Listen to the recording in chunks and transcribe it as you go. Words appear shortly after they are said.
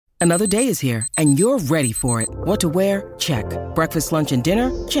Another day is here, and you're ready for it. What to wear? Check. Breakfast, lunch, and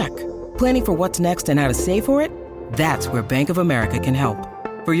dinner? Check. Planning for what's next and how to save for it? That's where Bank of America can help.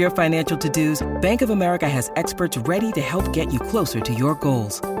 For your financial to-dos, Bank of America has experts ready to help get you closer to your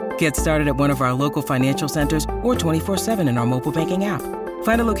goals. Get started at one of our local financial centers or 24/7 in our mobile banking app.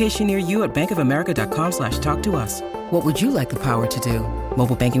 Find a location near you at bankofamerica.com/talktous. What would you like the power to do?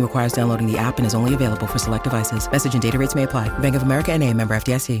 Mobile banking requires downloading the app and is only available for select devices. Message and data rates may apply. Bank of America N.A., member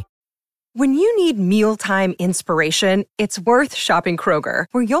FDIC. When you need mealtime inspiration, it's worth shopping Kroger,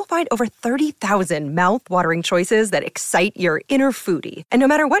 where you'll find over 30,000 mouth-watering choices that excite your inner foodie. And no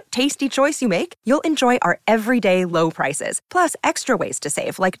matter what tasty choice you make, you'll enjoy our everyday low prices, plus extra ways to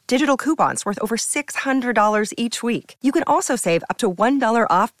save, like digital coupons worth over $600 each week. You can also save up to $1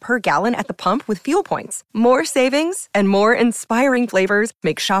 off per gallon at the pump with fuel points. More savings and more inspiring flavors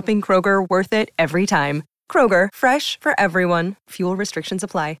make shopping Kroger worth it every time. Kroger, fresh for everyone. Fuel restrictions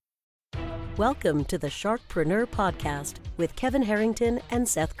apply. Welcome to the Sharkpreneur Podcast with Kevin Harrington and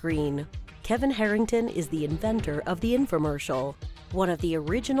Seth Green. Kevin Harrington is the inventor of the infomercial, one of the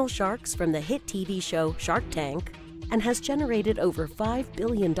original sharks from the hit TV show Shark Tank, and has generated over $5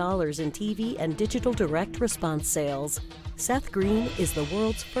 billion in TV and digital direct response sales. Seth Green is the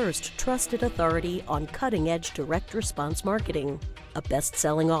world's first trusted authority on cutting-edge direct response marketing, a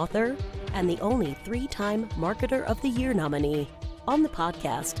best-selling author, and the only 3-time Marketer of the Year nominee. On the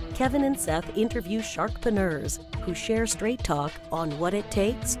podcast, Kevin and Seth interview sharkpreneurs who share straight talk on what it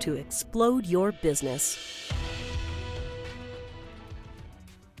takes to explode your business.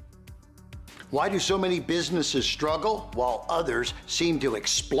 Why do so many businesses struggle while others seem to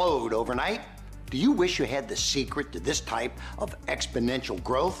explode overnight? Do you wish you had the secret to this type of exponential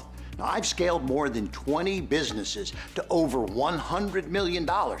growth? Now, I've scaled more than 20 businesses to over $100 million,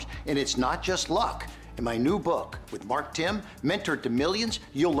 and it's not just luck. In my new book with Mark Tim, Mentor to Millions,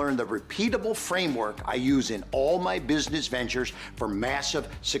 you'll learn the repeatable framework I use in all my business ventures for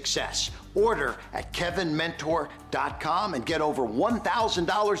massive success. Order at kevinmentor.com and get over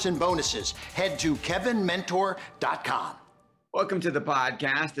 $1,000 in bonuses. Head to kevinmentor.com. Welcome to the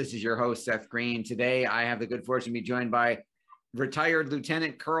podcast. This is your host, Seth Green. Today, I have the good fortune to be joined by retired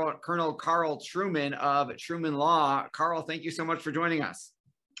Lieutenant Colonel Carl Trueman of Trueman Law. Carl, thank you so much for joining us.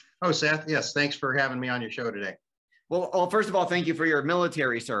 Oh, Seth, yes, thanks for having me on your show today. Well, first of all, thank you for your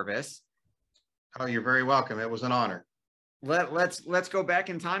military service. Oh, you're very welcome. It was an honor. Let's go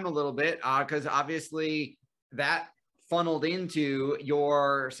back in time a little bit, because obviously that funneled into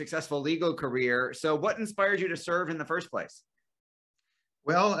your successful legal career. So what inspired you to serve in the first place?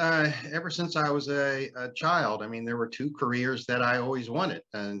 Well, ever since I was a child, I mean, there were two careers that I always wanted.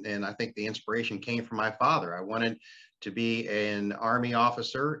 And I think the inspiration came from my father. I wanted to be an Army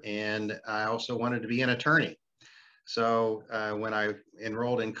officer, and I also wanted to be an attorney. So when I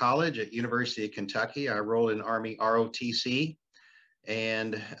enrolled in college at University of Kentucky, I enrolled in Army ROTC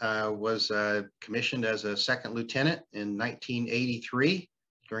and was commissioned as a second lieutenant in 1983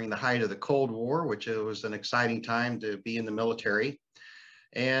 during the height of the Cold War, which was an exciting time to be in the military.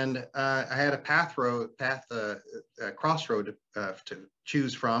 And I had a crossroad to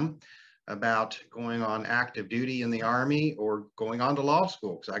choose from about going on active duty in the Army or going on to law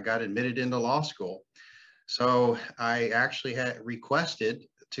school, because I got admitted into law school. So I actually had requested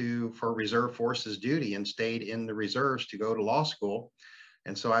for Reserve Forces duty and stayed in the reserves to go to law school.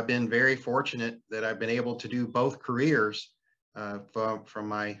 And so I've been very fortunate that I've been able to do both careers from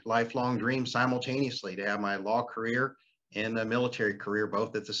my lifelong dream simultaneously, to have my law career and a military career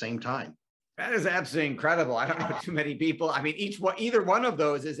both at the same time. That is absolutely incredible. I don't know too many people. I mean, either one of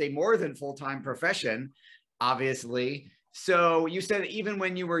those is a more than full-time profession, obviously. So you said even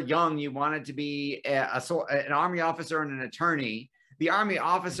when you were young, you wanted to be an Army officer and an attorney. The Army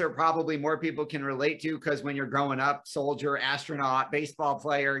officer, probably more people can relate to, because when you're growing up, soldier, astronaut, baseball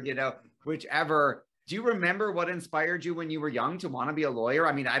player, whichever. Do you remember what inspired you when you were young to want to be a lawyer?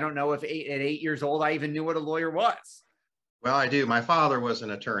 I mean, I don't know if at 8 years old, I even knew what a lawyer was. Well, I do. My father was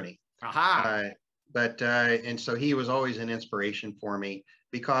an attorney. Aha. And so he was always an inspiration for me,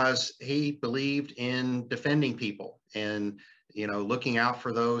 because he believed in defending people and, looking out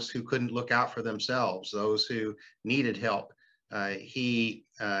for those who couldn't look out for themselves, those who needed help. He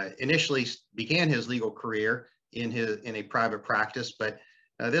initially began his legal career in a private practice, but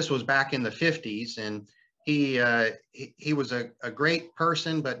this was back in the 50s, and he was a great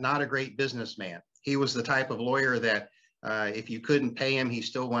person, but not a great businessman. He was the type of lawyer that if you couldn't pay him, he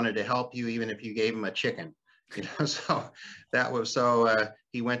still wanted to help you, even if you gave him a chicken. So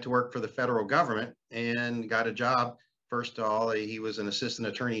he went to work for the federal government and got a job. First of all, he was an assistant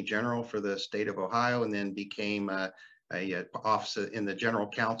attorney general for the state of Ohio, and then became a office in the General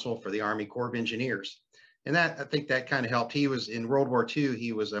Council for the Army Corps of Engineers. And that, I think that kind of helped. He was in World War II,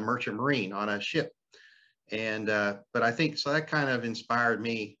 he was a merchant marine on a ship. And, but I think, so that kind of inspired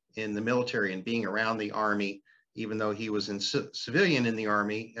me in the military and being around the Army, even though he was in civilian in the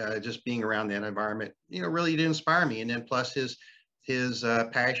Army, just being around that environment, really did inspire me. And then plus his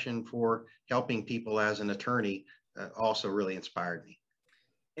passion for helping people as an attorney also really inspired me.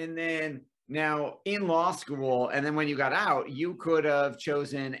 And then now in law school, and then when you got out, you could have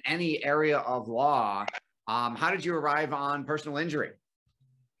chosen any area of law. How did you arrive on personal injury?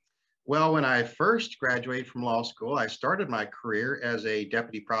 Well, when I first graduated from law school, I started my career as a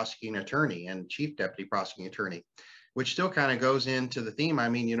deputy prosecuting attorney and chief deputy prosecuting attorney, which still kind of goes into the theme. I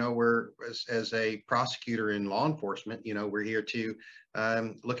mean, we're, as a prosecutor in law enforcement, we're here to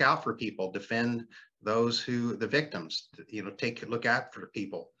look out for people, defend those the victims, look out for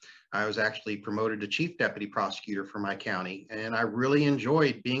people. I was actually promoted to chief deputy prosecutor for my county, and I really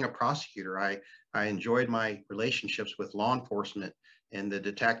enjoyed being a prosecutor. I enjoyed my relationships with law enforcement and the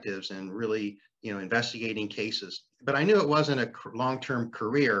detectives and really, investigating cases. But I knew it wasn't a long-term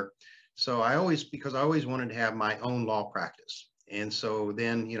career. So because I always wanted to have my own law practice. And so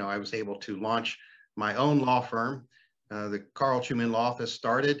then, I was able to launch my own law firm. The Carl Trueman Law Office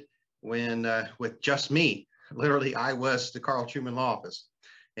started when, with just me. Literally, I was the Carl Trueman Law Office.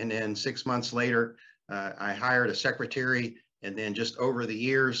 And then 6 months later, I hired a secretary. And then just over the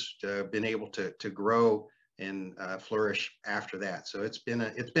years, been able to grow and flourish after that. So it's been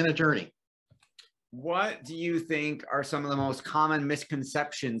a journey. What do you think are some of the most common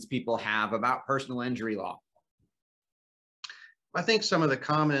misconceptions people have about personal injury law? I think some of the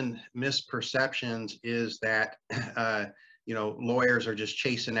common misperceptions is that, lawyers are just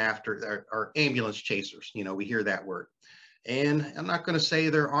chasing after, are ambulance chasers. We hear that word. And I'm not going to say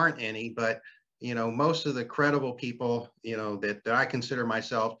there aren't any, but, most of the credible people, that I consider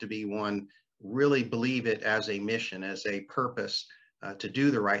myself to be one, really believe it as a mission, as a purpose, to do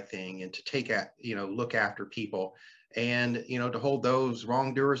the right thing and to look after people and, to hold those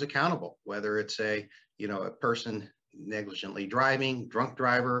wrongdoers accountable, whether it's a person negligently driving, drunk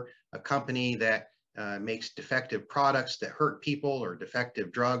driver, a company that makes defective products that hurt people or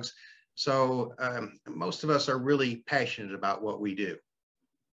defective drugs. So most of us are really passionate about what we do.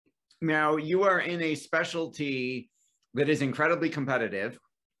 Now, you are in a specialty that is incredibly competitive,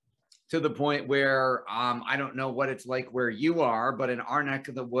 to the point where I don't know what it's like where you are, but in our neck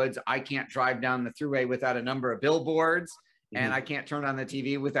of the woods, I can't drive down the thruway without a number of billboards, and I can't turn on the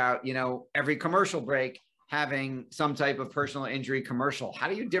TV without, every commercial break having some type of personal injury commercial. How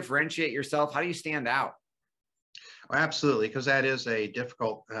do you differentiate yourself? How do you stand out? Well, absolutely, because that is a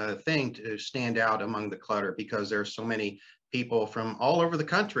difficult thing to stand out among the clutter, because there's so many people from all over the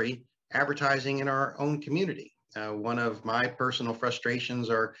country advertising in our own community. One of my personal frustrations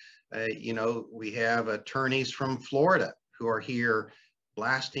are, we have attorneys from Florida who are here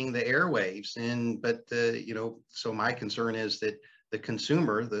blasting the airwaves. So my concern is that the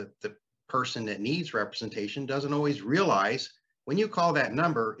consumer, the person that needs representation, doesn't always realize when you call that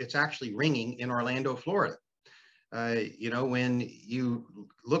number, it's actually ringing in Orlando, Florida. When you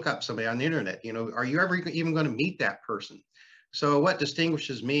look up somebody on the internet, are you ever even going to meet that person? So what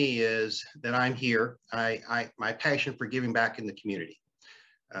distinguishes me is that I'm here. My passion for giving back in the community.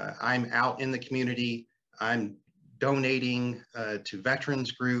 I'm out in the community. I'm donating to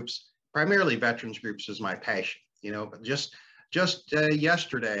veterans groups. Primarily veterans groups is my passion. Just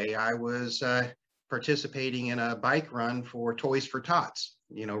yesterday, I was participating in a bike run for Toys for Tots,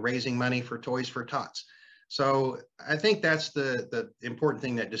 raising money for Toys for Tots. So I think that's the important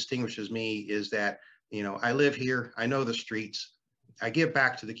thing that distinguishes me, is that, I live here, I know the streets, I give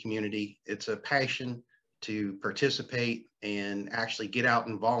back to the community. It's a passion to participate and actually get out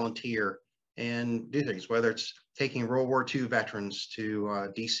and volunteer and do things, whether it's taking World War II veterans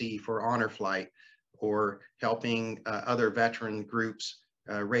to DC for honor flight, or helping other veteran groups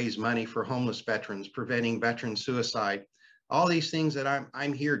raise money for homeless veterans, preventing veteran suicide. All these things that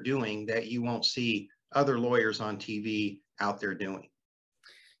I'm here doing that you won't see other lawyers on TV out there doing.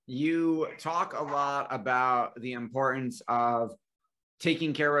 You talk a lot about the importance of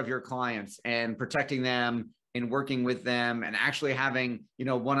taking care of your clients and protecting them and working with them and actually having,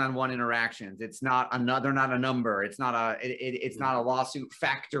 one-on-one interactions. It's not they're not a number. It's not a lawsuit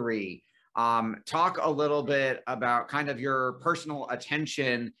factory. Talk a little bit about kind of your personal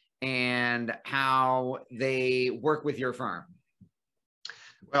attention and how they work with your firm.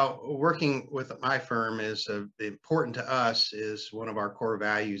 Well, working with my firm is important to us. Is one of our core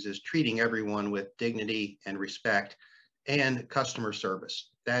values is treating everyone with dignity and respect. and customer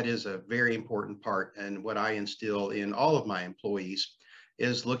service. That is a very important part. And what I instill in all of my employees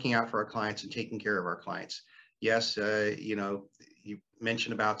is looking out for our clients and taking care of our clients. Yes, you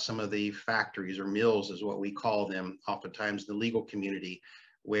mentioned about some of the factories or mills is what we call them, oftentimes in the legal community,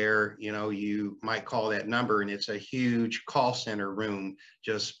 where, you might call that number and it's a huge call center room,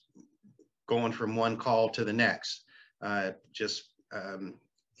 just going from one call to the next,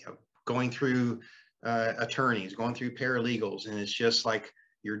 going through attorneys, going through paralegals, and it's just like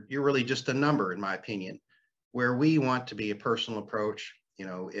you're really just a number, in my opinion. Where we want to be a personal approach.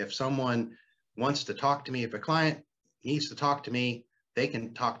 If someone wants to talk to me, if a client needs to talk to me, they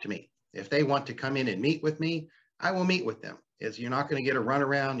can talk to me. If they want to come in and meet with me, I will meet with them. You're not going to get a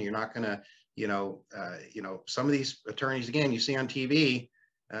runaround. You're not going to, some of these attorneys, again, you see on TV,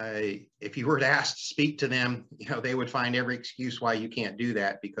 if you were to ask to speak to them, they would find every excuse why you can't do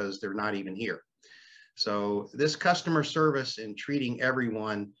that because they're not even here. So this customer service and treating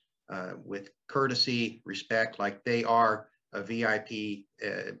everyone with courtesy, respect, like they are a VIP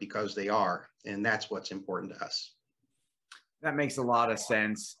because they are, and that's what's important to us. That makes a lot of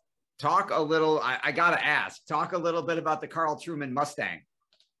sense. Talk a little, I gotta ask, talk a little bit about the Carl Trueman Mustang.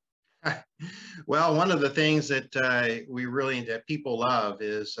 Well, one of the things that that people love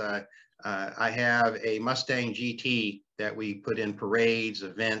is I have a Mustang GT that we put in parades,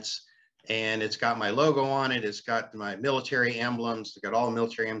 events, and it's got my logo on it. It's got my military emblems. It's got all the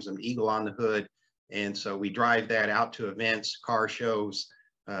military emblems, an eagle on the hood. And so we drive that out to events, car shows,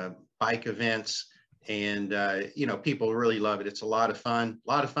 bike events, and people really love it. It's a lot of fun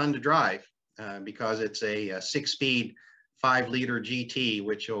to drive because it's a 6-speed 5-liter GT,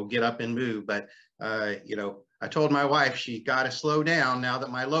 which will get up and move. But I told my wife she got to slow down now that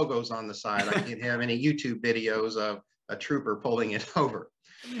my logo's on the side. I can't have any YouTube videos of a trooper pulling it over.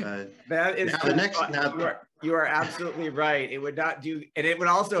 That is you are absolutely right. It would not do, and it would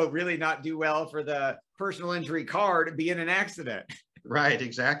also really not do well for the personal injury car to be in an accident. Right,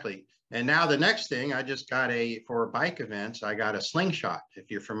 exactly. And now the next thing, I just got for bike events, I got a slingshot, if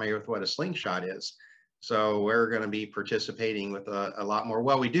you're familiar with what a slingshot is. So we're going to be participating with a lot more.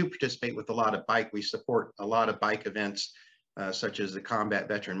 Well, we do participate with a lot of bike. We support a lot of bike events, such as the Combat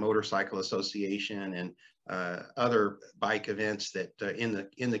Veteran Motorcycle Association and other bike events that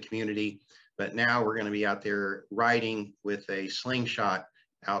in the community. But now we're going to be out there riding with a slingshot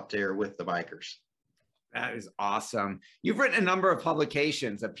out there with the bikers. That is awesome. You've written a number of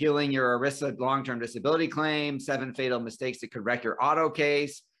publications appealing your ERISA long-term disability claim, 7 fatal mistakes that could wreck your auto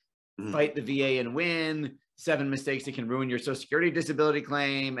case, fight the VA and win, 7 mistakes that can ruin your Social Security disability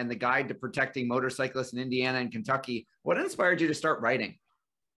claim, and the guide to protecting motorcyclists in Indiana and Kentucky. What inspired you to start writing?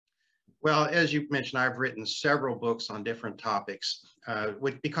 Well, as you mentioned, I've written several books on different topics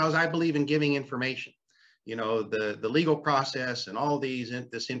because I believe in giving information. The legal process and all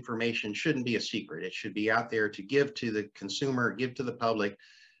this information shouldn't be a secret. It should be out there to give to the consumer, give to the public,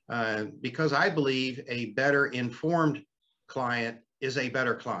 because I believe a better informed client is a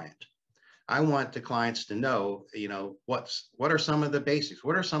better client. I want the clients to know, what are some of the basics?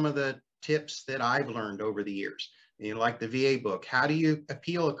 What are some of the tips that I've learned over the years? Like the VA book, how do you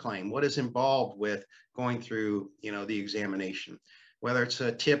appeal a claim? What is involved with going through, the examination? Whether it's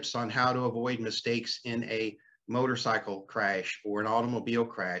tips on how to avoid mistakes in a motorcycle crash or an automobile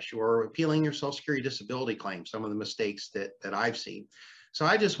crash, or appealing your Social Security disability claim, some of the mistakes that I've seen. So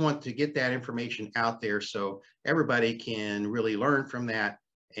I just want to get that information out there so everybody can really learn from that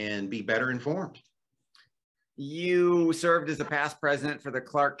and be better informed. You served as a past president for the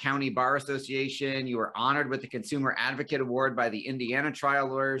Clark County Bar Association. You were honored with the Consumer Advocate Award by the Indiana Trial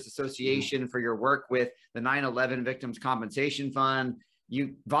Lawyers Association for your work with the 9/11 Victims Compensation Fund.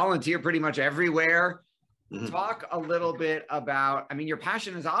 You volunteer pretty much everywhere. Talk a little bit about, your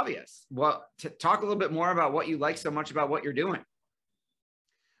passion is obvious. Talk a little bit more about what you like so much about what you're doing.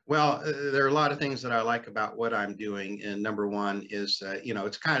 Well, there are a lot of things that I like about what I'm doing. And number one is,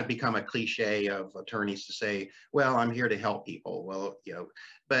 it's kind of become a cliche of attorneys to say, well, I'm here to help people. Well,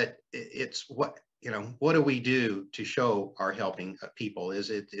 but it's what do we do to show our helping people?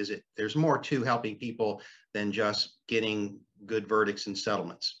 There's more to helping people than just getting good verdicts and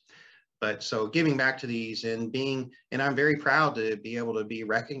settlements. But so giving back to these and I'm very proud to be able to be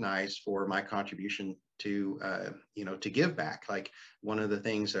recognized for my contribution to give back. Like one of the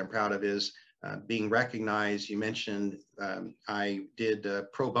things that I'm proud of is being recognized. You mentioned I did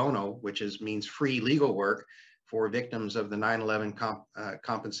pro bono, which means free legal work for victims of the 9/11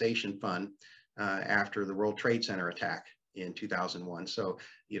 compensation fund after the World Trade Center attack in 2001. So,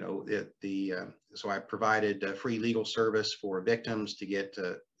 so I provided free legal service for victims to get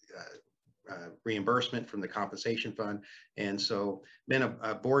reimbursement from the compensation fund. And so been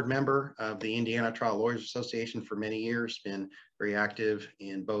a board member of the Indiana Trial Lawyers Association for many years, been very active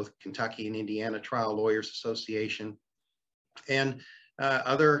in both Kentucky and Indiana Trial Lawyers Association, and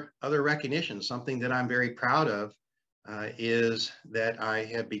other recognitions. Something that I'm very proud of is that I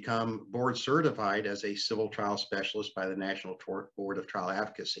have become board certified as a civil trial specialist by the National Board of Trial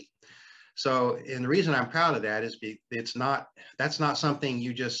Advocacy. So, and the reason I'm proud of that is that's not something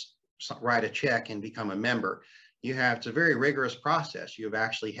you just write a check and become a member. It's a very rigorous process. You've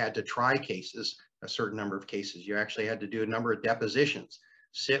actually had to try cases, a certain number of cases. You actually had to do a number of depositions,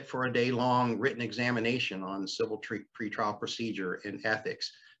 sit for a day-long written examination on civil pretrial procedure and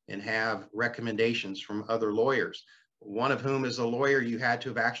ethics, and have recommendations from other lawyers, one of whom is a lawyer you had to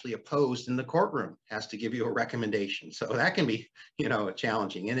have actually opposed in the courtroom, has to give you a recommendation. So that can be,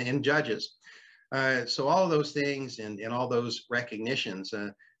 challenging, and judges. So all of those things and all those recognitions,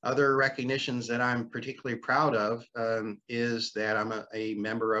 other recognitions that I'm particularly proud of is that I'm a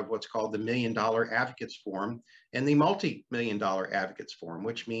member of what's called the $1 Million Advocates Forum and the Multi-Million Dollar Advocates Forum,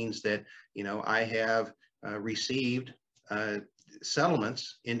 which means that, I have received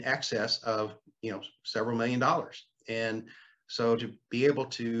settlements in excess of, several $1 million. And so to be able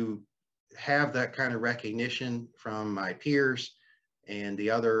to have that kind of recognition from my peers and the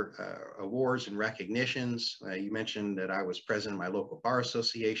other awards and recognitions, you mentioned that I was president of my local bar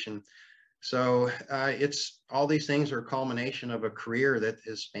association. So it's all these things are a culmination of a career that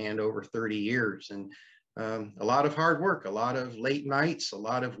has spanned over 30 years, and a lot of hard work, a lot of late nights, a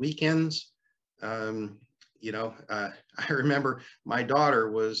lot of weekends. I remember my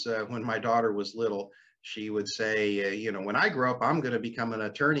daughter was, when my daughter was little, she would say, when I grow up, I'm going to become an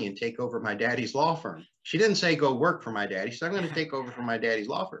attorney and take over my daddy's law firm. She didn't say go work for my daddy. She said, I'm going to take over for my daddy's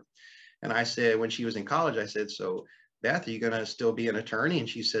law firm. And I said, when she was in college, I said, so Beth, are you going to still be an attorney? And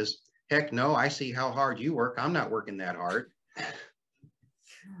she says, heck no, I see how hard you work. I'm not working that hard.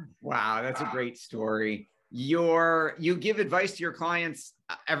 Wow, that's a great story. You give advice to your clients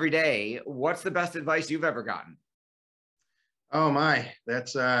every day. What's the best advice you've ever gotten? Oh my,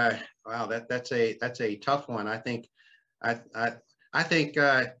 that's wow, that's a tough one. I think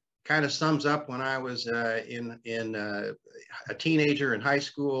kind of sums up when I was in a teenager in high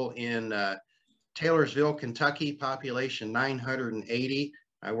school in Taylorsville, Kentucky, population 980.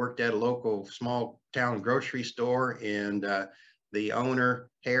 I worked at a local small town grocery store, and the owner,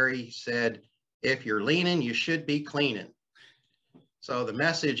 Harry, said, if you're leaning, you should be cleaning. So the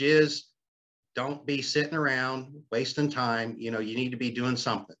message is, don't be sitting around wasting time. You need to be doing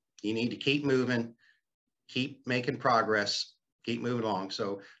something. You need to keep moving, keep making progress, keep moving along.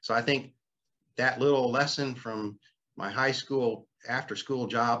 So I think that little lesson from my high school after school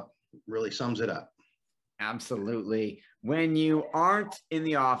job really sums it up. Absolutely. When you aren't in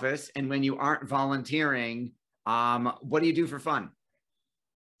the office and when you aren't volunteering, what do you do for fun?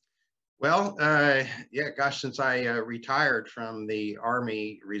 Well, since I retired from the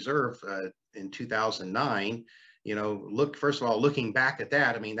Army Reserve in 2009, first of all, looking back at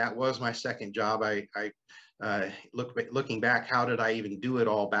that, I mean, that was my second job. Looking back, how did I even do it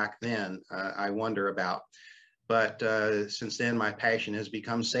all back then? I wonder about. But since then, my passion has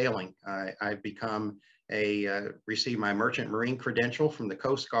become sailing. I've received my Merchant Marine credential from the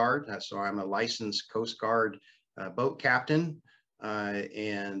Coast Guard. So I'm a licensed Coast Guard boat captain.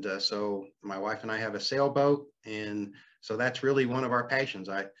 So my wife and I have a sailboat, and so that's really one of our passions.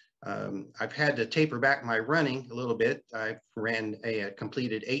 I've had to taper back my running a little bit. I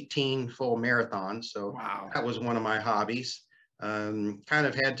completed 18 full marathons, so wow. That was one of my hobbies. Kind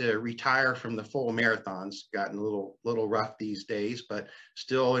of had to retire from the full marathons. Gotten a little rough these days, but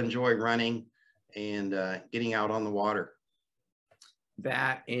still enjoy running and getting out on the water.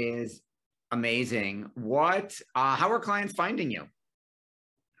 That is amazing. How are clients finding you?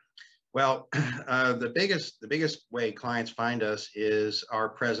 Well, the biggest way clients find us is our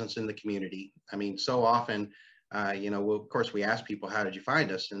presence in the community. I mean, so often, of course, we ask people, how did you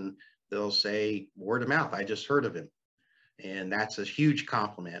find us? And they'll say, word of mouth, I just heard of him. And that's a huge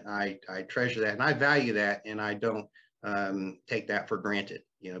compliment. I treasure that, and I value that, and I don't take that for granted,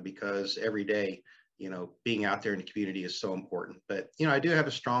 because every day, being out there in the community is so important. But, I do have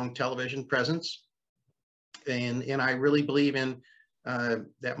a strong television presence, and I really believe in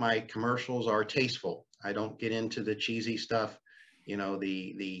that my commercials are tasteful. I don't get into the cheesy stuff,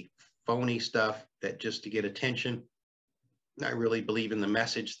 the phony stuff that just to get attention. I really believe in the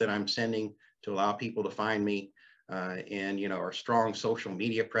message that I'm sending to allow people to find me, and our strong social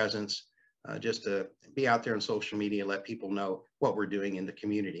media presence, just to be out there on social media, let people know what we're doing in the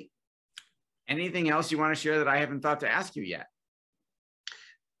community. Anything else you want to share that I haven't thought to ask you yet?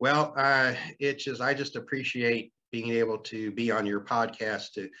 Well, I just appreciate being able to be on your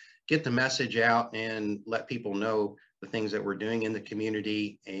podcast to get the message out and let people know the things that we're doing in the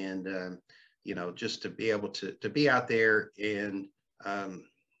community, and just to be able to be out there and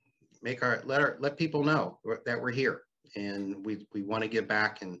let people know that we're here, and we want to give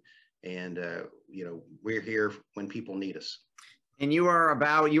back, and we're here when people need us. And you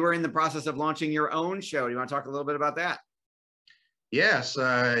were in the process of launching your own show. Do you want to talk a little bit about that? Yes,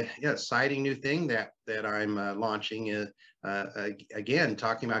 exciting new thing that I'm launching. Again,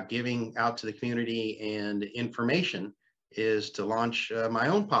 talking about giving out to the community and information, is to launch my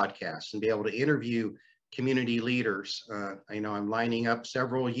own podcast and be able to interview community leaders. I'm lining up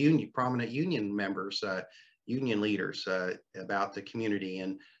several prominent union members, union leaders about the community,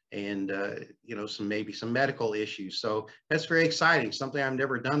 and some medical issues. So that's very exciting, something I've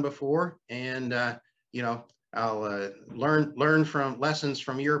never done before, and I'll learn from lessons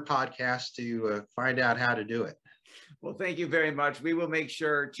from your podcast to find out how to do it. Well, thank you very much. We will make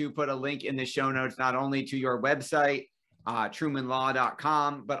sure to put a link in the show notes, not only to your website,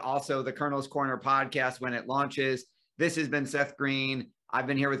 trumanlaw.com, but also the Colonel's Corner podcast when it launches. This has been Seth Green. I've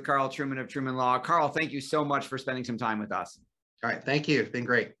been here with Carl Truman of Truman Law. Carl, thank you so much for spending some time with us. All right. Thank you. It's been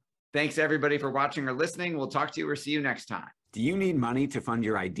great. Thanks, everybody, for watching or listening. We'll talk to you or see you next time. Do you need money to fund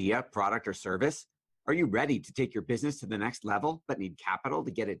your idea, product, or service? Are you ready to take your business to the next level, but need capital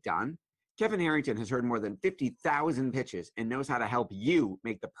to get it done? Kevin Harrington has heard more than 50,000 pitches and knows how to help you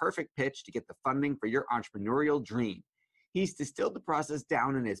make the perfect pitch to get the funding for your entrepreneurial dream. He's distilled the process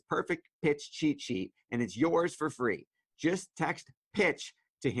down in his perfect pitch cheat sheet, and it's yours for free. Just text PITCH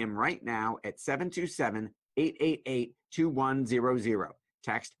to him right now at 727-888-2100.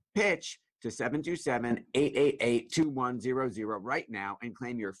 Text PITCH to 727-888-2100 right now and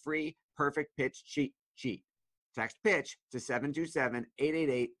claim your free perfect pitch cheat sheet. Text PITCH to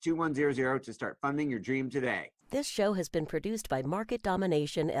 727-888-2100 to start funding your dream today. This show has been produced by Market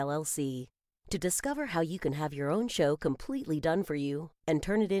Domination, LLC. To discover how you can have your own show completely done for you and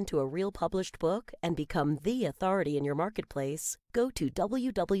turn it into a real published book and become the authority in your marketplace, go to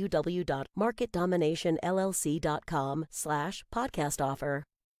www.marketdominationllc.com/podcast offer.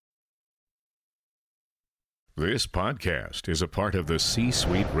 This podcast is a part of the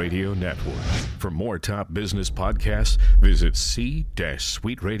C-Suite Radio Network. For more top business podcasts, visit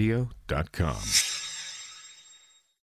c-suiteradio.com.